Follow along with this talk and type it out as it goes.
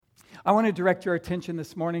I want to direct your attention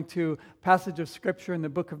this morning to a passage of Scripture in the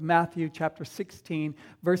book of Matthew, chapter 16,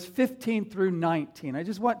 verse 15 through 19. I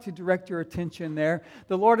just want to direct your attention there.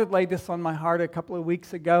 The Lord had laid this on my heart a couple of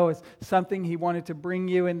weeks ago as something He wanted to bring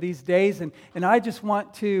you in these days, and I just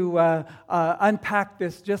want to unpack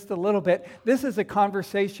this just a little bit. This is a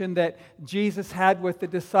conversation that Jesus had with the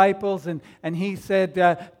disciples, and He said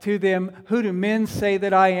to them, "Who do men say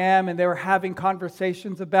that I am?" And they were having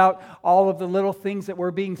conversations about all of the little things that were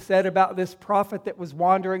being said about this prophet that was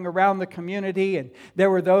wandering around the community. And there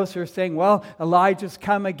were those who were saying, well, Elijah's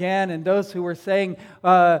come again. And those who were saying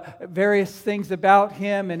various things about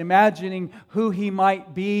him and imagining who he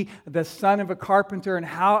might be, the son of a carpenter, and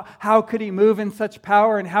how could he move in such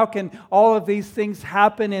power, and how can all of these things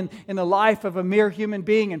happen in the life of a mere human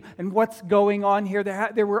being, and what's going on here.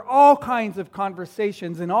 There were all kinds of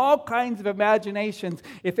conversations and all kinds of imaginations.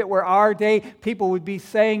 If it were our day, people would be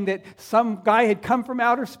saying that some guy had come from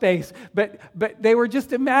outer space, but they were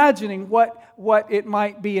just imagining what it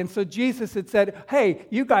might be. And so Jesus had said, hey,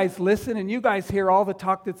 you guys listen and you guys hear all the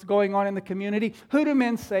talk that's going on in the community. Who do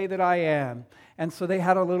men say that I am? And so they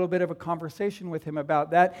had a little bit of a conversation with him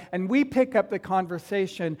about that. And we pick up the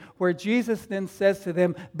conversation where Jesus then says to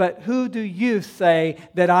them, but who do you say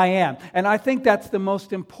that I am? And I think that's the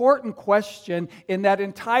most important question in that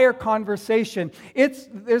entire conversation.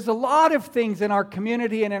 There's a lot of things in our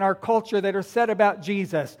community and in our culture that are said about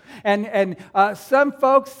Jesus. And some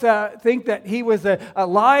folks think that he was a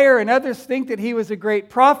liar, and others think that he was a great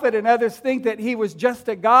prophet, and others think that he was just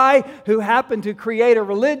a guy who happened to create a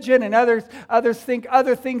religion, and others think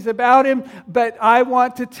other things about him. But I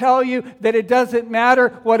want to tell you that it doesn't matter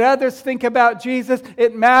what others think about Jesus.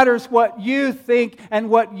 It matters what you think and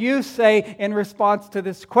what you say in response to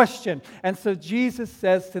this question. And so Jesus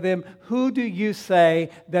says to them, who do you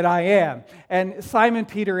say that I am? And Simon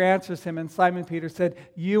Peter answers him, and Simon Peter said,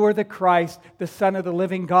 you are the Christ, the Son of the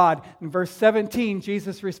living God. In verse 17,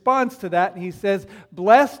 Jesus responds to that, and he says,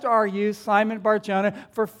 blessed are you, Simon Bar-Jonah,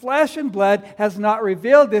 for flesh and blood has not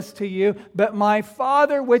revealed this to you, but my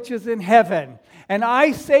Father which is in heaven. And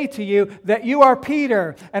I say to you that you are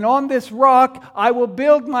Peter, and on this rock I will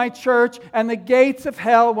build my church, and the gates of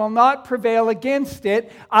hell will not prevail against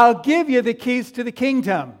it. I'll give you the keys to the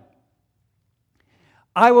kingdom.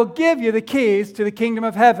 I will give you the keys to the kingdom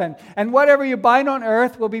of heaven. And whatever you bind on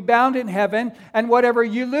earth will be bound in heaven, and whatever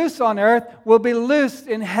you loose on earth will be loosed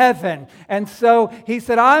in heaven. And so he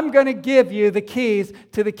said, I'm going to give you the keys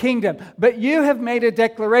to the kingdom. But you have made a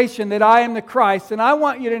declaration that I am the Christ. And I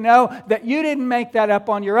want you to know that you didn't make that up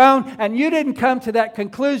on your own, and you didn't come to that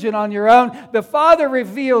conclusion on your own. The Father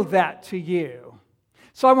revealed that to you.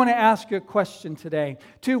 So I want to ask you a question today.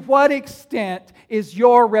 To what extent is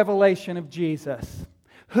your revelation of Jesus?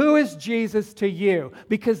 Who is Jesus to you?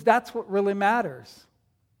 Because that's what really matters.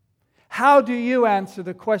 How do you answer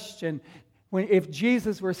the question if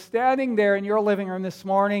Jesus were standing there in your living room this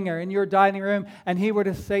morning or in your dining room, and he were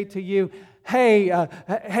to say to you, hey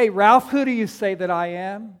Ralph, who do you say that I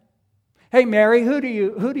am? Hey Mary, who do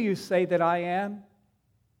you say that I am?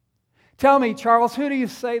 Tell me, Charles, who do you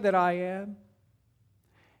say that I am?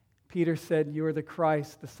 Peter said, you are the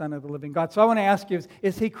Christ, the Son of the living God. So I want to ask you,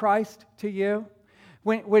 is he Christ to you?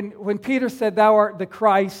 When Peter said, thou art the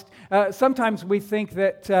Christ, sometimes we think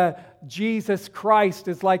that Jesus Christ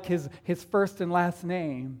is like his first and last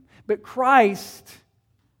name. But Christ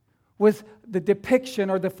was the depiction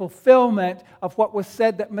or the fulfillment of what was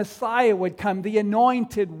said that Messiah would come, the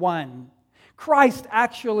anointed one. Christ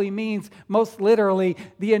actually means, most literally,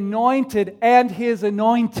 the anointed and his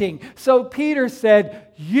anointing. So Peter said,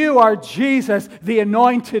 you are Jesus, the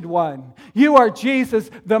anointed one. You are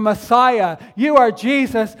Jesus, the Messiah. You are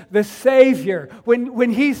Jesus, the Savior.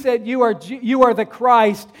 When he said, you are the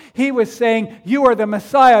Christ, he was saying, you are the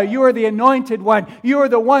Messiah. You are the anointed one. You are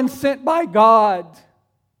the one sent by God.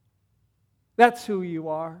 That's who you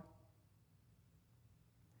are.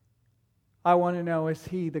 I want to know, is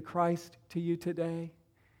he the Christ to you today?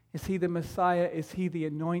 Is he the Messiah? Is he the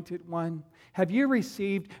anointed one? Have you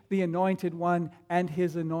received the anointed one and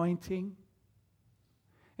his anointing?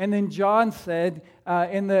 And then John said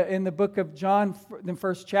in the book of John, the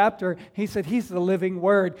first chapter, he said he's the living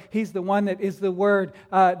Word. He's the one that is the Word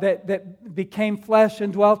that became flesh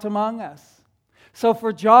and dwelt among us. So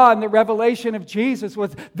for John, the revelation of Jesus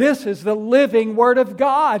was, this is the living Word of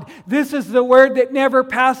God. This is the Word that never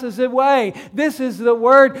passes away. This is the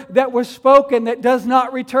Word that was spoken that does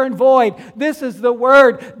not return void. This is the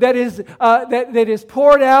Word that is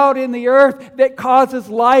poured out in the earth that causes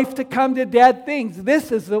life to come to dead things.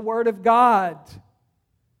 This is the Word of God.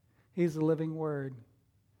 He's the living Word.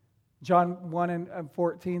 John 1 and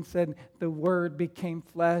 14 said, the Word became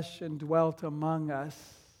flesh and dwelt among us.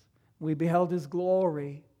 We beheld His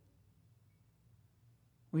glory.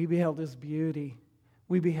 We beheld His beauty.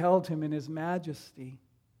 We beheld Him in His majesty.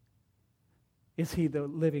 Is He the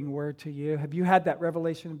living Word to you? Have you had that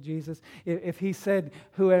revelation of Jesus? If He said,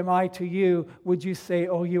 who am I to you? Would you say,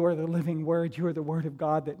 oh, you are the living Word. You are the Word of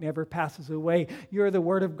God that never passes away. You're the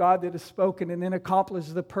Word of God that is spoken and then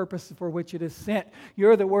accomplishes the purpose for which it is sent.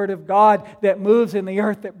 You're the Word of God that moves in the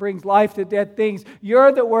earth, that brings life to dead things.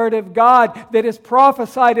 You're the Word of God that is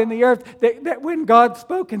prophesied in the earth, that when God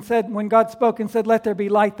spoke and said, let there be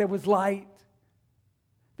light, there was light.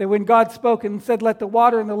 That when God spoke and said, let the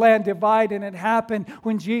water and the land divide, and it happened.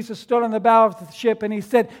 When Jesus stood on the bow of the ship and He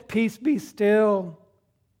said, peace be still.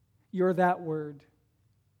 You're that Word.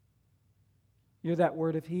 You're that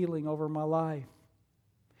word of healing over my life.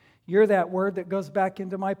 You're that word that goes back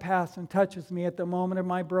into my past and touches me at the moment of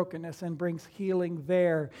my brokenness and brings healing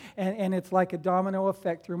there. And it's like a domino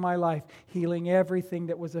effect through my life, healing everything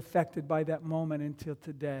that was affected by that moment until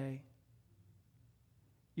today.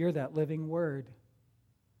 You're that living word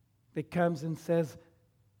that comes and says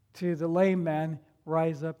to the lame man,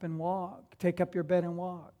 rise up and walk. Take up your bed and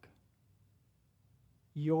walk.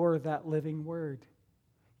 You're that living word.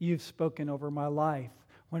 You've spoken over my life.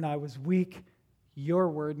 When I was weak, your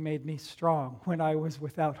word made me strong. When I was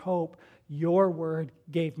without hope, your word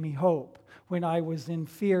gave me hope. When I was in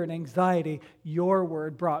fear and anxiety, your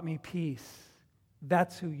word brought me peace.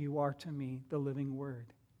 That's who you are to me, the living word.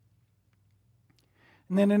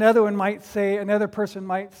 And then another person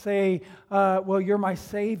might say, well, you're my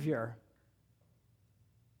Savior.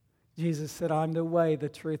 Jesus said, I'm the way, the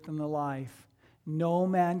truth, and the life. No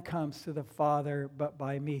man comes to the Father but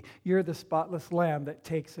by me. You're the spotless Lamb that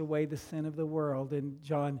takes away the sin of the world in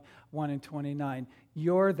John 1 and 29.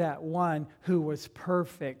 You're that one who was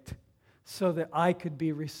perfect so that I could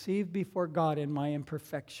be received before God in my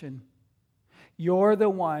imperfection. You're the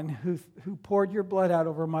one who poured your blood out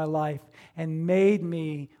over my life and made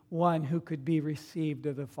me one who could be received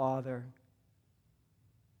of the Father.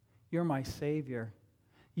 You're my Savior.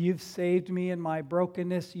 You've saved me in my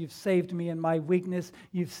brokenness. You've saved me in my weakness.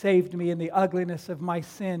 You've saved me in the ugliness of my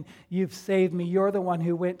sin. You've saved me. You're the one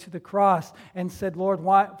who went to the cross and said, Lord,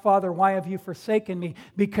 Father, why have you forsaken me?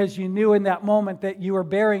 Because you knew in that moment that you were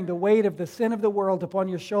bearing the weight of the sin of the world upon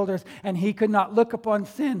your shoulders, and He could not look upon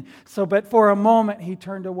sin. But for a moment, He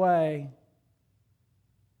turned away.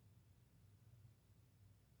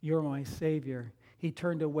 You're my Savior. He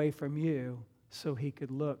turned away from you so He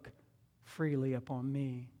could look freely upon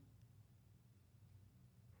me.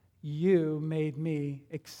 You made me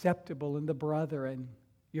acceptable in the brethren.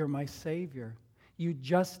 You're my Savior. You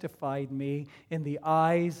justified me in the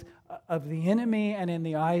eyes of the enemy and in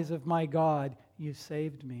the eyes of my God. You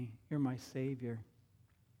saved me. You're my Savior.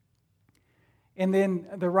 And then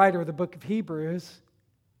the writer of the book of Hebrews,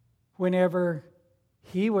 whenever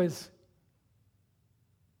he was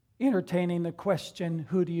entertaining the question,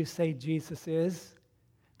 who do you say Jesus is?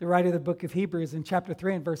 The writer of the book of Hebrews in chapter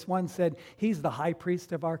 3 and verse 1 said, He's the high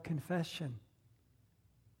priest of our confession.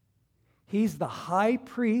 He's the high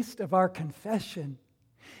priest of our confession.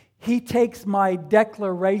 He takes my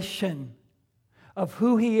declaration of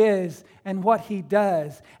who He is and what He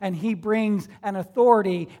does, and He brings an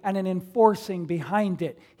authority and an enforcing behind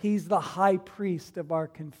it. He's the high priest of our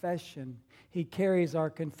confession. He carries our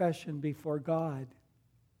confession before God.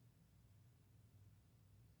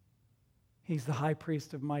 He's the high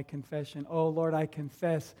priest of my confession. Oh, Lord, I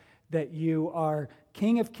confess that you are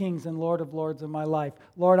King of kings and Lord of lords in my life.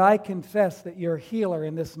 Lord, I confess that you're a healer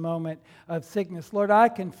in this moment of sickness. Lord, I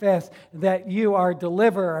confess that you are a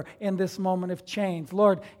deliverer in this moment of change.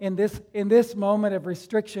 Lord, in this moment of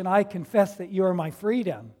restriction, I confess that you are my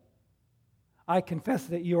freedom. I confess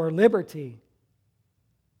that you are liberty.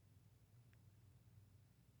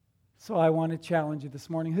 So I want to challenge you this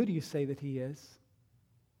morning. Who do you say that He is?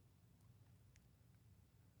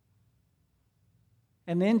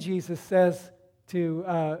 And then Jesus says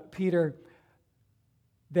to Peter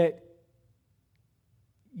that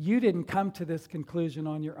you didn't come to this conclusion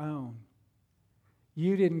on your own.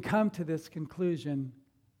 You didn't come to this conclusion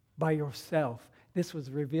by yourself. This was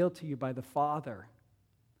revealed to you by the Father.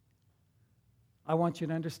 I want you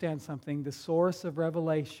to understand something. The source of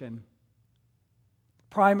revelation,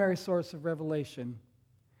 primary source of revelation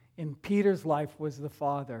in Peter's life was the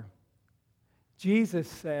Father. Jesus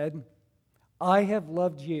said, I have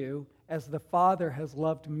loved you as the Father has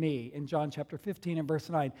loved me. In John chapter 15 and verse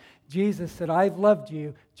 9, Jesus said, I've loved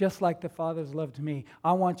you just like the Father's loved me.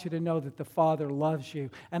 I want you to know that the Father loves you.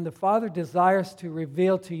 And the Father desires to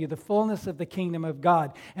reveal to you the fullness of the kingdom of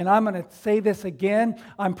God. And I'm going to say this again.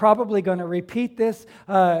 I'm probably going to repeat this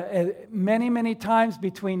many, many times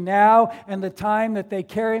between now and the time that they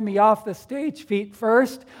carry me off the stage feet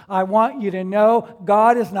first. I want you to know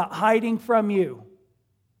God is not hiding from you.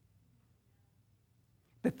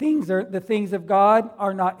 The things of God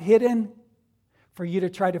are not hidden for you to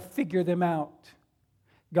try to figure them out.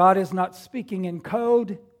 God is not speaking in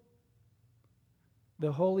code.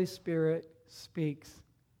 The Holy Spirit speaks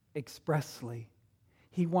expressly.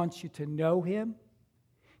 He wants you to know Him.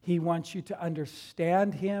 He wants you to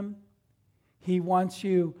understand Him. He wants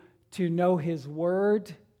you to know His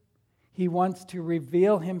Word. He wants to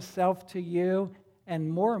reveal Himself to you.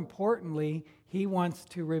 And more importantly, He wants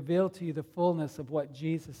to reveal to you the fullness of what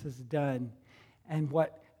Jesus has done and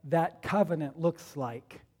what that covenant looks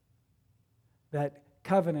like. That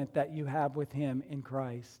covenant that you have with Him in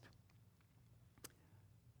Christ.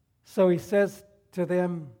 So He says to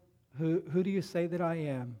them, who do you say that I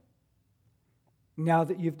am? Now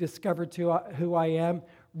that you've discovered who I am,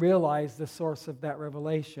 realize the source of that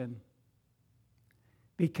revelation.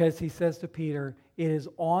 Because He says to Peter, it is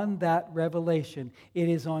on that revelation, it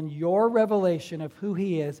is on your revelation of who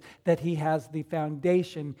He is that He has the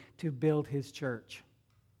foundation to build His church.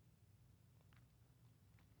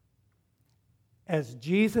 As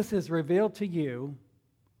Jesus is revealed to you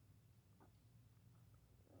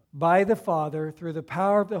by the Father through the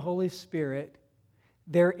power of the Holy Spirit,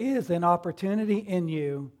 there is an opportunity in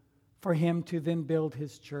you for Him to then build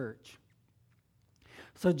His church.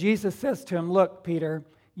 So Jesus says to him, look, Peter,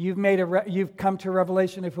 you've come to a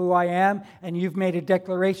revelation of who I am, and you've made a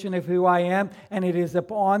declaration of who I am, and it is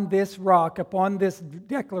upon this rock, upon this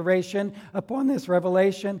declaration, upon this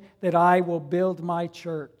revelation, that I will build my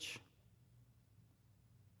church.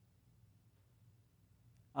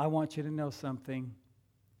 I want you to know something.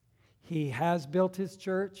 He has built His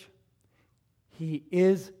church. He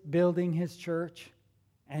is building His church,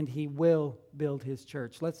 and He will build His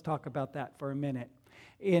church. Let's talk about that for a minute.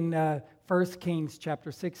 In 1 Kings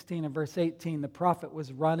chapter 16 and verse 18, the prophet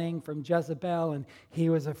was running from Jezebel, and he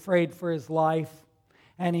was afraid for his life.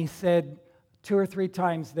 And he said 2 or 3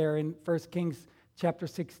 times there in 1 Kings chapter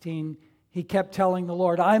 16, he kept telling the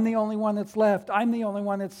Lord, I'm the only one that's left. I'm the only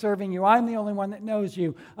one that's serving you. I'm the only one that knows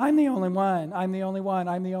you. I'm the only one. I'm the only one.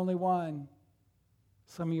 I'm the only one.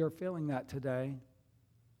 Some of you are feeling that today.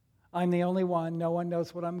 I'm the only one. No one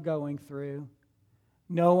knows what I'm going through.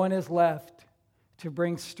 No one is left to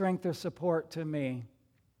bring strength or support to me.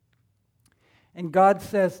 And God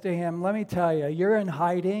says to him, let me tell you, you're in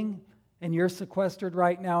hiding and you're sequestered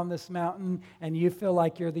right now on this mountain and you feel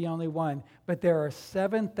like you're the only one. But there are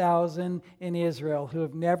 7,000 in Israel who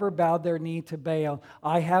have never bowed their knee to Baal.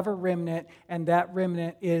 I have a remnant, and that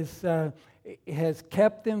remnant has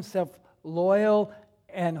kept themselves loyal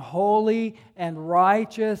and holy and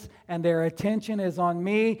righteous, and their attention is on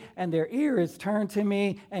me, and their ear is turned to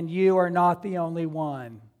me, and you are not the only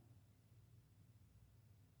one.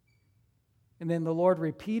 And then the Lord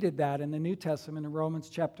repeated that in the New Testament in Romans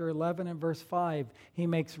chapter 11 and verse 5. He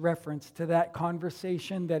makes reference to that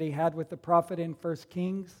conversation that he had with the prophet in 1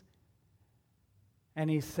 Kings. And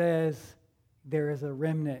he says, there is a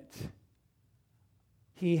remnant.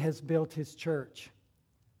 He has built his church.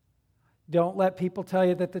 Don't let people tell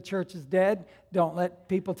you that the church is dead. Don't let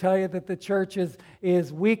people tell you that the church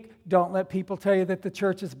is weak. Don't let people tell you that the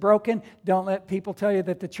church is broken. Don't let people tell you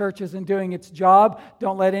that the church isn't doing its job.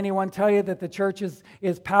 Don't let anyone tell you that the church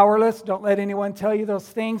is powerless. Don't let anyone tell you those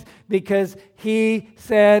things, because he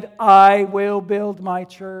said, I will build my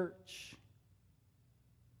church.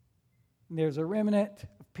 And there's a remnant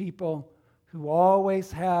of people who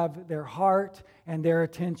always have their heart and their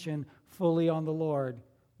attention fully on the Lord.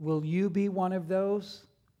 Will you be one of those?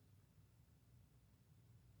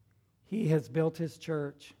 He has built his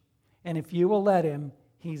church. And if you will let him,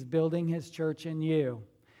 he's building his church in you.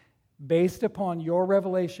 Based upon your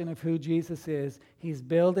revelation of who Jesus is, he's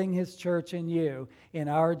building his church in you, in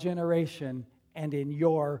our generation, and in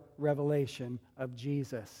your revelation of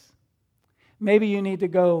Jesus. Maybe you need to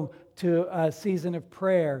go to a season of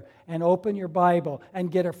prayer and open your Bible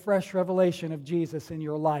and get a fresh revelation of Jesus in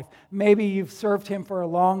your life. Maybe you've served him for a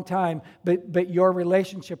long time, but your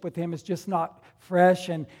relationship with him is just not fresh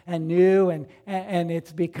and new, and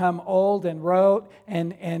it's become old and rote,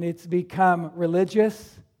 and it's become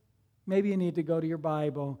religious. Maybe you need to go to your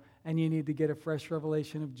Bible and you need to get a fresh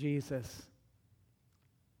revelation of Jesus.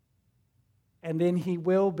 And then he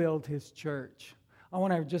will build his church. I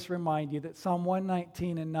want to just remind you that Psalm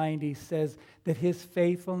 119 and 90 says that his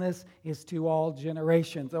faithfulness is to all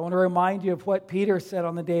generations. I want to remind you of what Peter said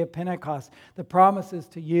on the day of Pentecost. The promises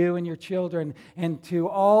to you and your children and to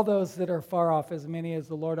all those that are far off, as many as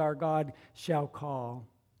the Lord our God shall call.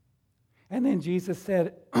 And then Jesus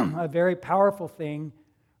said a very powerful thing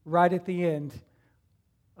right at the end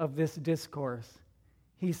of this discourse.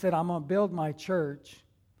 He said, I'm going to build my church,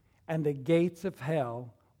 and the gates of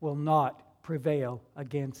hell will not prevail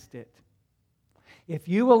against it. If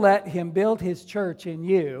you will let him build his church in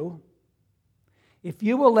you, if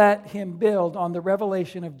you will let him build on the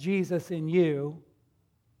revelation of Jesus in you,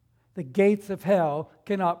 the gates of hell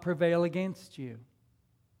cannot prevail against you.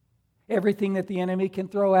 Everything that the enemy can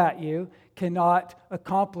throw at you cannot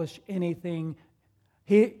accomplish anything.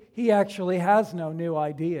 He actually has no new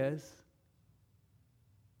ideas.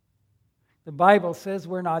 The Bible says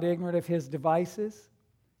we're not ignorant of his devices.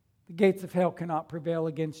 The gates of hell cannot prevail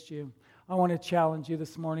against you. I want to challenge you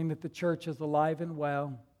this morning that the church is alive and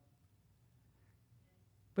well.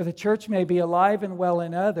 But the church may be alive and well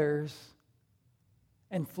in others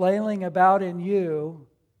and flailing about in you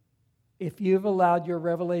if you've allowed your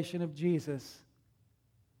revelation of Jesus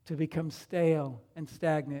to become stale and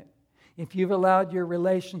stagnant. If you've allowed your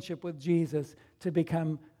relationship with Jesus to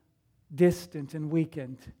become distant and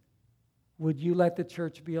weakened. Would you let the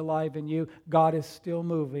church be alive in you? God is still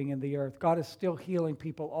moving in the earth. God is still healing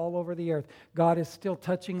people all over the earth. God is still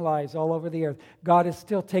touching lives all over the earth. God is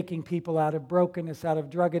still taking people out of brokenness, out of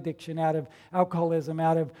drug addiction, out of alcoholism,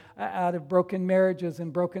 out of broken marriages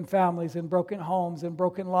and broken families and broken homes and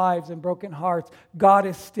broken lives and broken hearts. God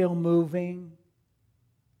is still moving.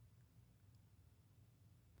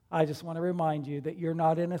 I just want to remind you that you're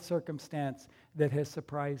not in a circumstance that has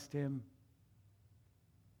surprised him.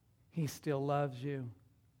 He still loves you.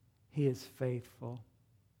 He is faithful.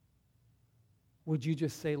 Would you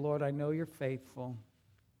just say, Lord, I know you're faithful.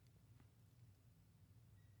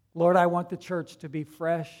 Lord, I want the church to be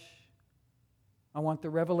fresh. I want the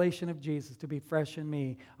revelation of Jesus to be fresh in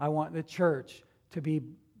me. I want the church to be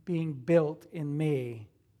being built in me.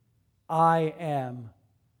 I am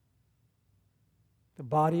the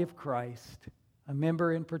body of Christ, a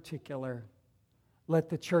member in particular. Let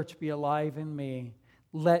the church be alive in me.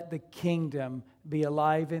 Let the kingdom be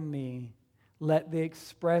alive in me. Let the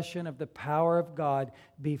expression of the power of God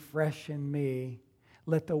be fresh in me.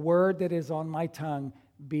 Let the word that is on my tongue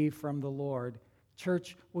be from the Lord.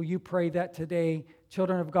 Church, will you pray that today?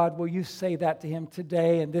 Children of God, will you say that to him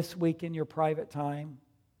today and this week in your private time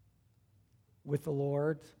with the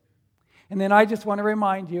Lord? And then I just want to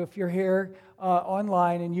remind you, if you're here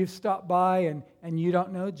online and you've stopped by and you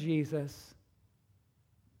don't know Jesus,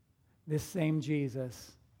 this same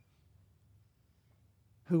Jesus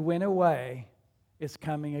who went away is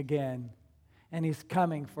coming again. And he's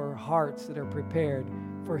coming for hearts that are prepared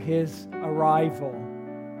for his arrival.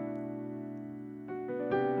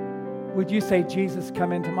 Would you say, Jesus,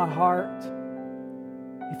 come into my heart?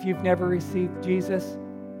 If you've never received Jesus,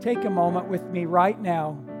 take a moment with me right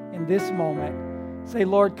now, in this moment. Say,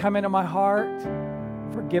 Lord, come into my heart.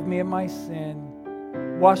 Forgive me of my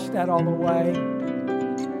sin. Wash that all away.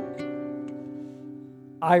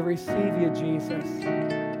 I receive you, Jesus.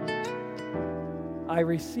 I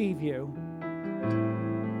receive you.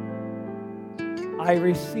 I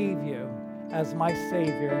receive you as my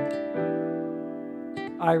Savior.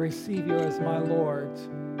 I receive you as my Lord.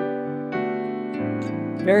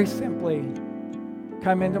 Very simply,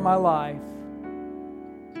 come into my life.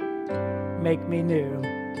 Make me new.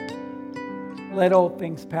 Let old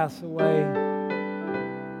things pass away.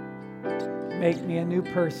 Make me a new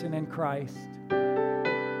person in Christ.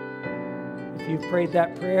 If you've prayed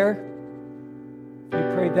that prayer, if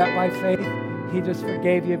you prayed that by faith, he just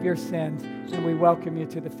forgave you of your sins, and we welcome you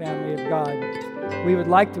to the family of God. We would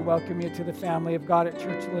like to welcome you to the family of God at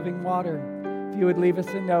Church Living Water. If you would leave us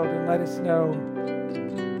a note and let us know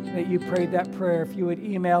that you prayed that prayer. If you would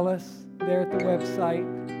email us there at the website,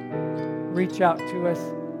 reach out to us,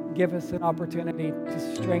 give us an opportunity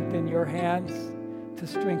to strengthen your hands, to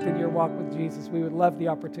strengthen your walk with Jesus. We would love the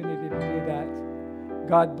opportunity to do that.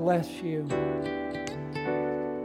 God bless you.